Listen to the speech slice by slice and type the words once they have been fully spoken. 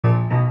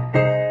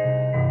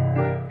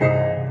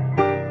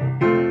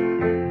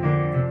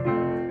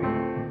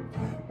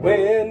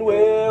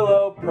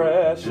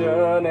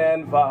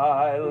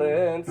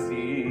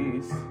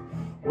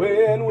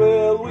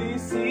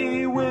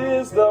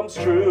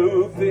wisdom's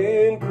truth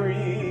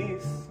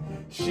increase.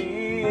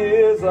 She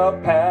is a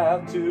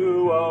path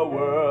to a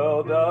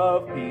world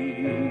of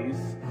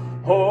peace.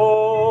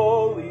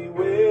 Holy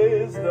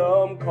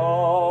wisdom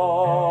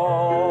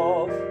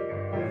calls.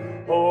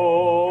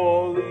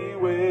 Holy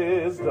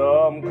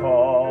wisdom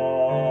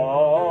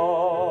calls.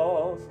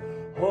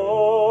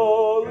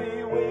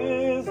 Holy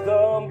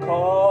wisdom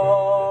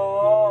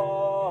calls.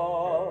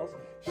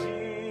 She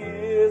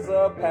is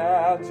a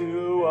path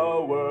to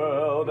a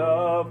world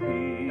of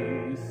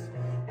peace.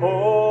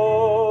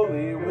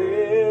 Holy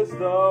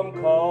wisdom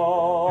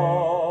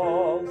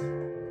calls.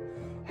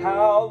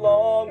 How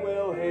long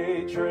will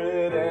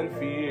hatred and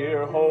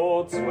fear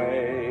hold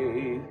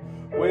sway?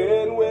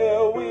 When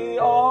will we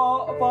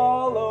all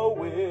follow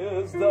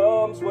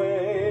wisdom's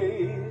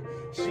way?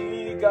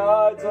 She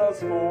guides us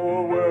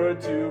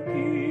forward to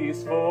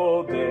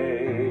peaceful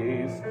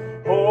days.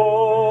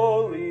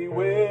 Holy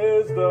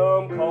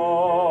wisdom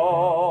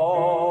calls.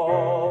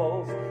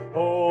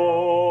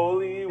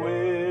 Holy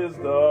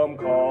wisdom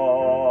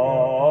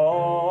calls.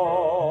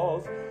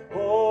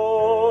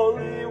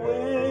 Holy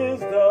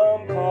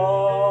wisdom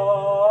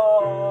calls.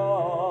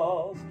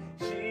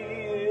 She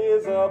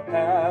is a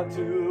path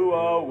to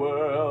a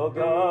world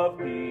of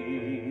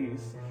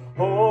peace.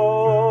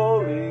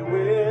 Holy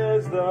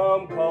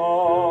wisdom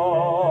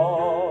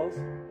calls.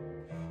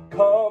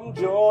 Come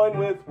join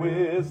with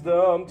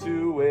wisdom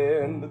to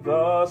end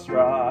the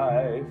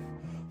strife.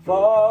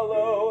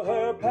 Follow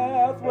her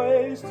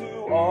pathways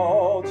to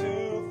all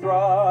to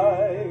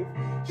thrive.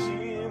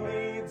 She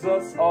leads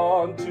us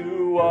on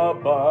to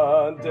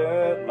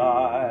abundant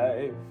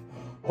life.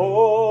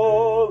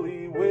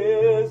 Holy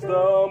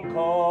wisdom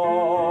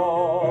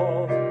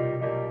calls.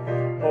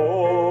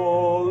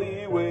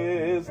 Holy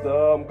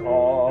wisdom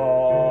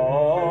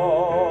calls.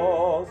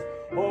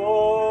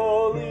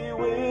 Holy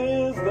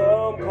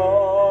wisdom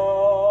calls.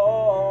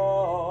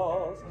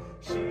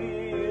 She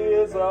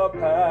is a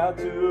path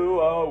to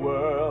a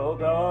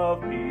world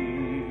of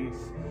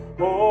peace.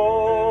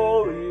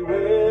 Holy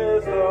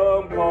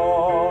wisdom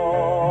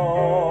calls.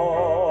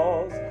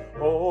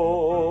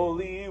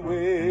 Holy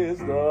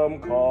wisdom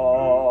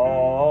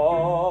calls.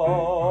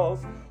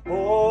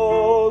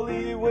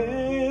 Holy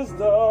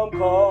wisdom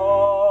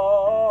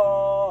calls.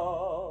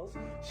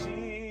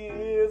 She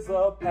is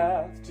a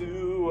path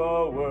to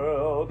a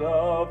world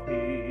of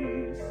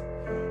peace.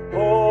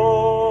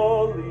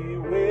 Holy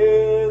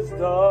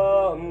wisdom